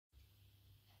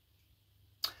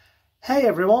Hey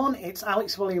everyone, it's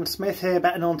Alex William Smith here,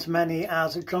 better known to many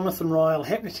as Jonathan Royal,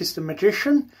 hypnotist and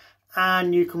magician,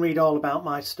 and you can read all about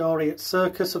my story at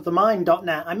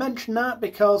circusofthemind.net. I mention that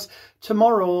because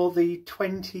tomorrow, the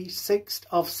 26th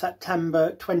of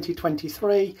September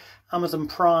 2023, Amazon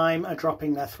Prime are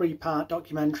dropping their three-part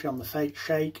documentary on the fake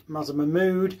Sheikh Mazher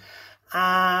Mahmood,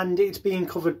 and it's being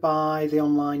covered by the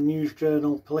online news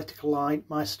journal Political Light,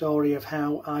 my story of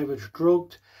how I was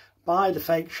drugged by the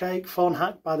fake Sheikh, phone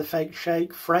hacked by the fake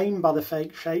Sheikh, framed by the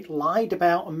fake Sheikh, lied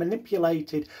about and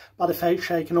manipulated by the fake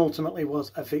Sheikh, and ultimately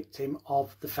was a victim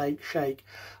of the fake Sheikh,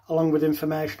 along with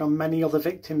information on many other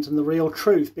victims and the real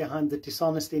truth behind the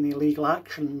dishonesty and illegal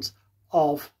actions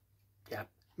of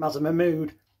Mazher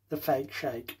Mahmood, the fake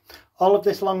Sheikh. All of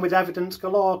this, along with evidence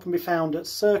galore, can be found at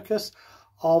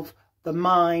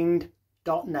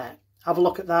circusofthemind.net. Have a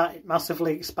look at that. It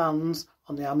massively expands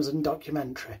on the Amazon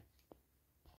documentary.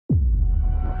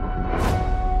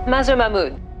 Mazher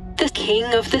Mahmood, the king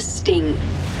of the sting.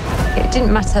 It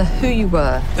didn't matter who you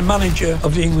were. The manager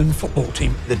of the England football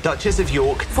team. The Duchess of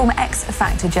York. Former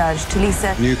X-Factor judge,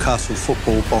 Talisa. Newcastle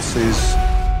football bosses.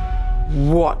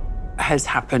 What has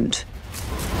happened?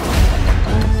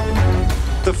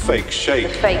 The fake Sheikh.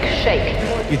 The fake Sheikh.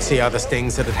 You'd see other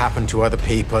things that had happened to other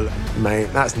people. Mate,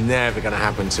 that's never going to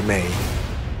happen to me.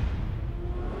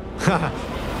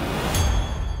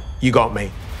 You got me.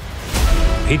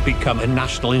 He'd become a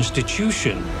national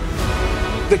institution.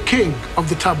 The king of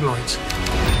the tabloids.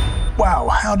 Wow,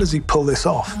 how does he pull this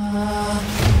off?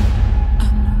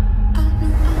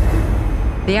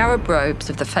 The Arab robes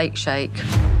of the fake Sheikh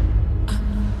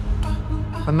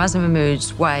were Mazher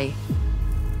Mahmood's way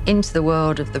into the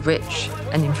world of the rich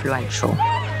and influential.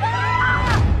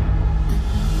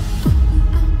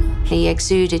 He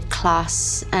exuded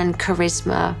class and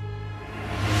charisma.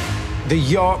 The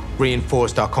yacht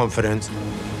reinforced our confidence.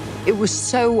 It was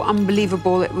so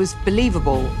unbelievable, it was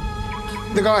believable.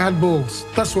 The guy had balls.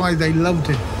 That's why they loved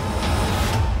him.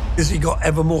 As he got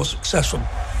ever more successful,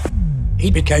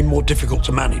 he became more difficult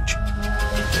to manage.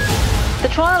 The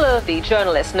trial of the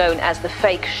journalist known as the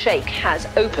fake Sheikh has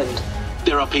opened.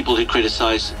 There are people who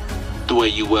criticise the way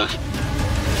you work.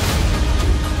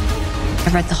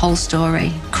 I read the whole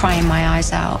story, crying my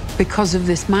eyes out. Because of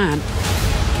this man.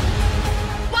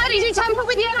 Why did you tamper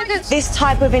with the evidence? This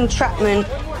type of entrapment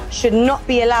should not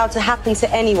be allowed to happen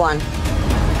to anyone.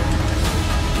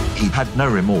 He had no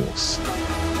remorse.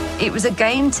 It was a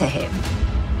game to him.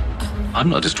 I've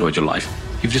not destroyed your life.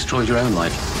 You've destroyed your own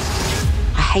life.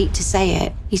 I hate to say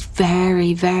it, he's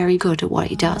very, very good at what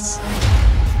he does.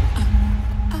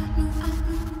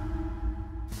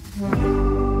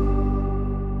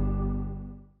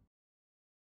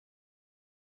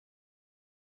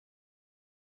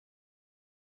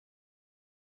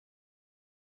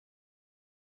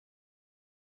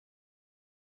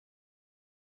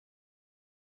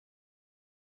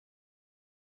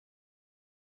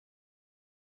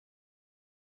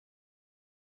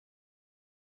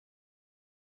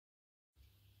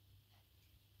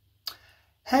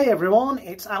 Hey everyone,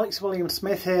 it's Alex William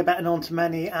Smith here, better known to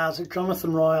many as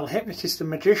Jonathan Royal, hypnotist and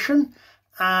magician,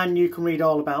 and you can read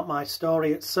all about my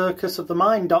story at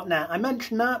circusofthemind.net. I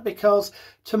mention that because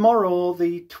tomorrow,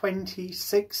 the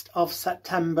 26th of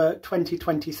September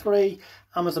 2023,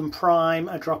 Amazon Prime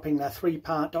are dropping their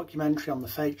three-part documentary on the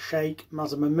fake Sheikh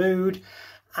Mazher Mahmood,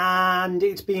 and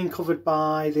it's being covered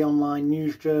by the online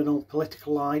news journal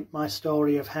Political Light, my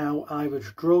story of how I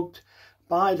was drugged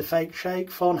by the fake Sheikh,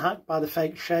 phone hacked by the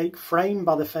fake Sheikh, framed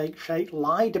by the fake Sheikh,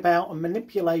 lied about and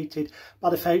manipulated by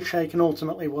the fake Sheikh, and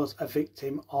ultimately was a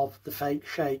victim of the fake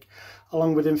Sheikh,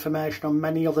 along with information on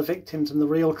many other victims and the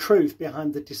real truth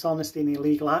behind the dishonesty and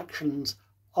illegal actions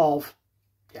of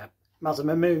Mazher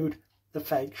Mahmood, the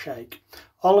fake Sheikh.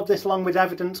 All of this, along with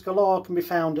evidence galore, can be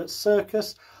found at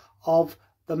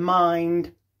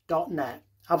circusofthemind.net.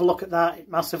 Have a look at that. It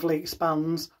massively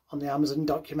expands on the Amazon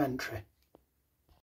documentary.